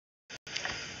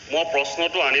মই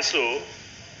প্ৰশ্নটো আনিছোঁ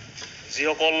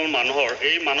যিসকল মানুহৰ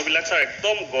এই মানুহবিলাক স্যাৰ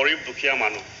একদম গৰীব দুখীয়া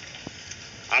মানুহ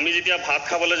আমি যেতিয়া ভাত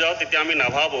খাবলৈ যাওঁ তেতিয়া আমি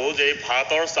নাভাবোঁ যে এই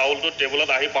ভাতৰ চাউলটো টেবুলত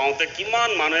আহি পাওঁতে কিমান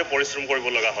মানুহে পৰিশ্ৰম কৰিব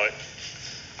লগা হয়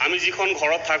আমি যিখন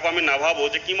ঘৰত থাকোঁ আমি নাভাবোঁ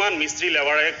যে কিমান মিস্ত্ৰী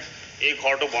লেবাৰে এই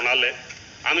ঘৰটো বনালে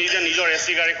আমি যেতিয়া নিজৰ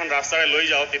এচি গাড়ীখন ৰাস্তাৰে লৈ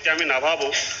যাওঁ তেতিয়া আমি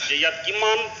নাভাবোঁ যে ইয়াত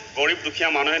কিমান গৰীব দুখীয়া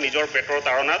মানুহে নিজৰ পেটৰ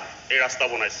তাৰণাত এই ৰাস্তা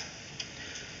বনাইছে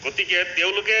গতিকে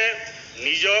তেওঁলোকে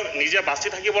নিজে বাচি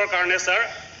থাকিবৰ কাৰণে স্যাৰ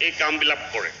এই কামবিলাক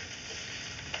কৰে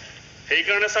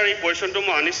সেইকাৰণে স্যাৰ এই কুৱেশ্যনটো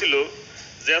মই আনিছিলোঁ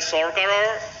যে চৰকাৰৰ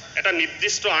এটা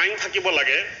নিৰ্দিষ্ট আইন থাকিব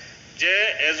লাগে যে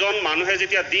এজন মানুহে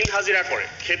যেতিয়া দিন হাজিৰা কৰে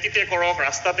খেতিতে কৰক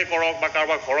ৰাস্তাতে কৰক বা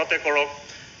কাৰোবাৰ ঘৰতে কৰক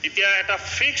তেতিয়া এটা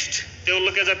ফিক্সড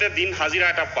তেওঁলোকে যাতে দিন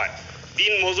হাজিৰা এটা পায়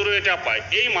দিন মজুৰি এটা পায়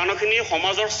এই মানুহখিনি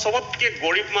সমাজৰ সবতকৈ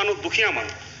গৰীব মানুহ দুখীয়া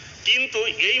মানুহ কিন্তু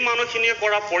এই মানুহখিনিয়ে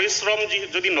কৰা পৰিশ্ৰম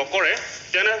যদি নকৰে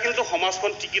তেনে কিন্তু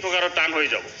সমাজখন টিকি থকাটো টান হৈ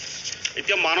যাব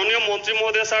এতিয়া মাননীয় মন্ত্ৰী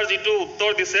মহোদয় স্যাৰ যিটো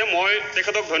উত্তৰ দিছে মই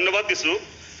তেখেতক ধন্যবাদ দিছোঁ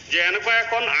যে এনেকুৱা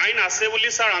এখন আইন আছে বুলি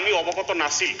স্যাৰ আমি অৱগত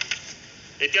নাছিল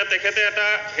এতিয়া তেখেতে এটা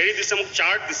হেৰি দিছে মোক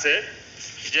চাৰ্ট দিছে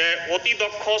যে অতি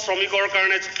দক্ষ শ্ৰমিকৰ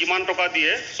কাৰণে কিমান টকা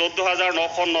দিয়ে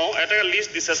 14,909 এটা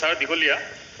লিষ্ট দিছে স্যাৰ দীঘলীয়া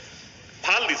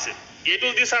ভাল দিছে এইটো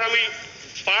দি স্যাৰ আমি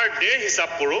পাৰ ডে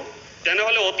হিচাপ কৰোঁ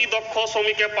তেনেহ'লে অতি দক্ষ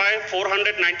শ্ৰমিকে পায়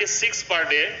 496 পাৰ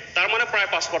ডে তাৰ মানে প্ৰায়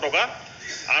 500 টকা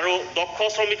আৰু দক্ষ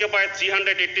শ্ৰমিকে পায়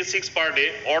 386 পাৰ ডে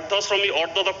অৰ্ধ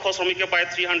দক্ষ শ্ৰমিকে পায়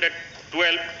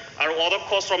 312 আৰু অদক্ষ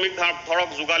শ্ৰমিক ধৰক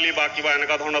যোগালী বা কিবা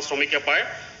এনেকুৱা ধৰণৰ শ্ৰমিকে পায়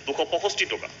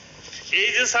 265 টকা এই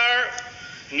যে স্যাৰ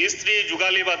মিস্ত্ৰী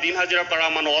যোগালী বা দিন হাজিৰা কৰা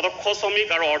মানুহ অদক্ষ শ্ৰমিক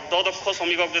আৰু অৰ্ধদক্ষ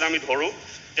শ্ৰমিকক যদি আমি ধৰোঁ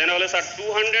তেনেহ'লে sir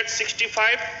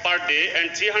 265 per day and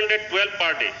 312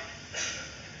 per day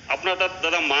আপোনাৰ তাত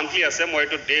দাদা মান্থলি আছে মই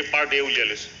এইটো ডে পাৰ ডে উলিয়াই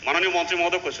লৈছোঁ মাননীয় মন্ত্ৰী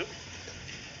মহোদয় কৈছোঁ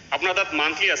আপোনাৰ তাত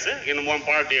মান্থলি আছে কিন্তু মই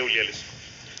পাৰ ডে উলিয়াই লৈছোঁ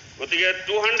গতিকে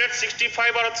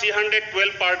 265 আৰু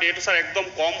 312 পাৰ ডে এইটো স্যাৰ একদম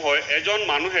কম হয় এজন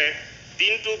মানুহে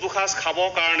দিনটো দুসাঁজ খাবৰ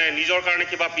কাৰণে নিজৰ কাৰণে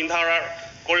কিবা পিন্ধা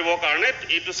কৰিবৰ কাৰণে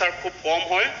এইটো স্যাৰ খুব কম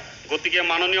হয় গতিকে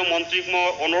মাননীয় মন্ত্ৰীক মই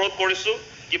অনুৰোধ কৰিছোঁ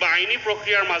কিবা আইনী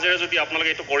প্ৰক্ৰিয়াৰ মাজেৰে যদি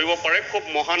আপোনালোকে এইটো কৰিব পাৰে খুব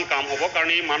মহান কাম হ'ব কাৰণ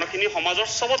এই মানুহখিনি সমাজৰ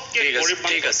সবতকৈ গৰীব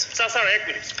মানুহ স্যাৰ এক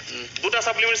মিনিট দুটা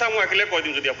ছাপ্লিমেণ্ট স্যাৰ মই একেলগে কৈ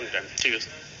দিম যদি আপুনি টাইম ঠিক আছে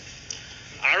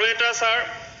আৰু এটা স্যাৰ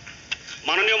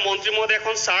মাননীয় মন্ত্ৰী মহোদয়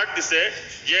এখন চাৰ্ট দিছে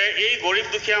যে এই গৰীব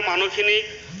দুখীয়া মানুহখিনি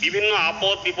বিভিন্ন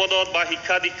আপদ বিপদত বা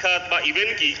শিক্ষা দীক্ষাত বা ইভেন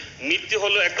কি মৃত্যু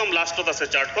হ'লেও একদম লাষ্টত আছে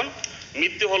চাৰ্টখন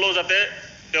মৃত্যু হ'লেও যাতে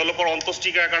তেওঁলোকৰ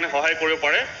অন্ত্যেষ্টিক্ৰিয়াৰ কাৰণে সহায় কৰিব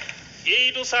পাৰে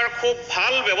এইটো স্যাৰ খুব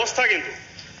ভাল ব্যৱস্থা কিন্তু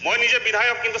মই নিজে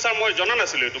বিধায়ক কিন্তু স্যাৰ মই জনা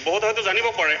নাছিলোঁ এইটো বহুত হয়তো জানিব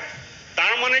পাৰে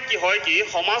তাৰ মানে কি হয় কি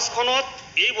সমাজখনত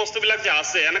এই বস্তুবিলাক যে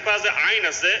আছে এনেকুৱা যে আইন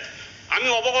আছে আমি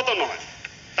অৱগত নহয়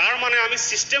তাৰ মানে আমি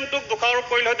ছিষ্টেমটোক দোষাৰোপ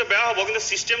কৰিলে হয়তো বেয়া হ'ব কিন্তু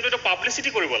ছিষ্টেমটো পাব্লিচিটি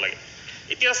কৰিব লাগে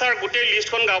এতিয়া স্যাৰ গোটেই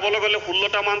লিষ্টখন গাবলৈ গ'লে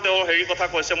 16টামান তেওঁ হেৰি কথা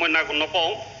কৈছে মই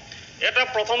নকওঁ এটা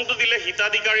প্ৰথমটো দিলে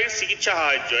হিতাধিকাৰীৰ চিকিৎসা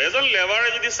সাহায্য এজন লেবাৰে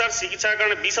যদি স্যাৰ চিকিৎসাৰ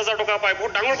কাৰণে 20,000 টকা পায়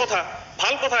বহুত ডাঙৰ কথা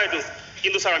ভাল কথা এইটো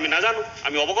কিন্তু স্যাৰ আমি নাজানো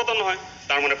আমি অৱগত নহয়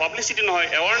তাৰ মানে পাব্লিচিটি নহয়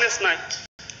এৱাৰনেছ নাই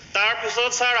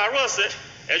তাৰপিছত স্যাৰ আৰু আছে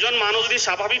এজন মানুহ যদি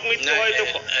স্বাভাৱিক মৃত্যু হয়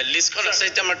লিষ্টখন আছে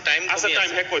এতিয়া আমাৰ টাইম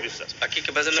শেষ কৰি দিছোঁ বাকী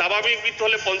কিবা স্বাভাৱিক মৃত্যু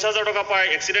হ'লে 50,000 টকা পায়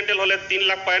এক্সিডেণ্টেল হ'লে 3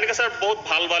 লাখ পায় এনেকৈ স্যাৰ বহুত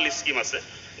ভাল ভাল স্কিম আছে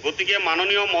গতিকে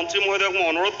মাননীয় মন্ত্ৰী মহোদয়ক মই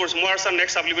অনুৰোধ কৰিছোঁ মই আৰু স্যাৰ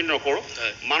নেক্সট ছাপ্লিমেণ্ট নকৰোঁ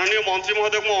মাননীয় মন্ত্ৰী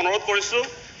মহোদয়ক মই অনুৰোধ কৰিছোঁ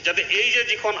যাতে এই যে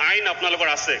যিখন আইন আপোনালোকৰ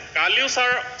আছে কালিও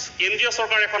স্যাৰ কেন্দ্ৰীয়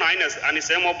চৰকাৰে এখন আইন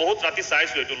আনিছে মই বহুত ৰাতি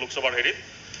চাইছোঁ এইটো লোকসভাৰ হেৰিত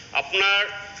আপোনাৰ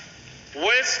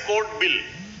ৱেজ কোড বিল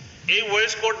এই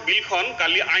ৱেজ কোড বিলখন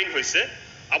কালি আইন হৈছে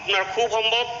আপোনাৰ খুব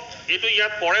সম্ভৱ এইটো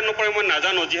ইয়াত পৰে নপৰে মই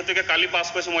নাজানো যিহেতুকে কালি পাছ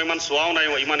কৰিছোঁ মই ইমান চোৱাও নাই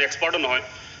ইমান এক্সপাৰ্টো নহয়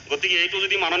গতিকে এইটো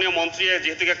যদি মাননীয় মন্ত্ৰীয়ে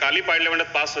যিহেতুকে কালি পাৰ্লিয়ামেণ্টত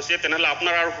পাছ হৈছে তেনেহ'লে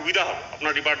আপোনাৰ আৰু সুবিধা হ'ব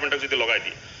আপোনাৰ ডিপাৰ্টমেণ্টক যদি লগাই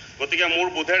দিয়ে গতিকে মোৰ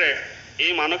বোধেৰে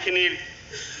এই মানুহখিনিৰ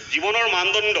জীৱনৰ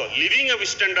মানদণ্ড লিভিং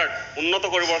ষ্টেণ্ডাৰ্ড উন্নত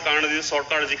কৰিবৰ কাৰণে যদি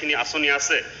চৰকাৰৰ যিখিনি আঁচনি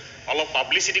আছে অলপ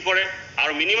পাব্লিচিটি কৰে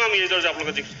আৰু মিনিমাম এজৰ যে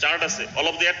আপোনালোকৰ যি চাৰ্ট আছে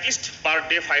অলপ যে এটলিষ্ট পাৰ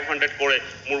ডে 500 কৰে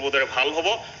মোৰ বোধেৰে ভাল হ'ব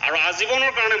আৰু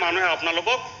আজীৱনৰ কাৰণে মানুহে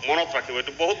আপোনালোকক মনত ৰাখিব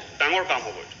এইটো বহুত ডাঙৰ কাম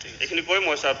হ'ব এইখিনি কৈ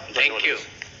মই স্যাৰ থেংক ইউ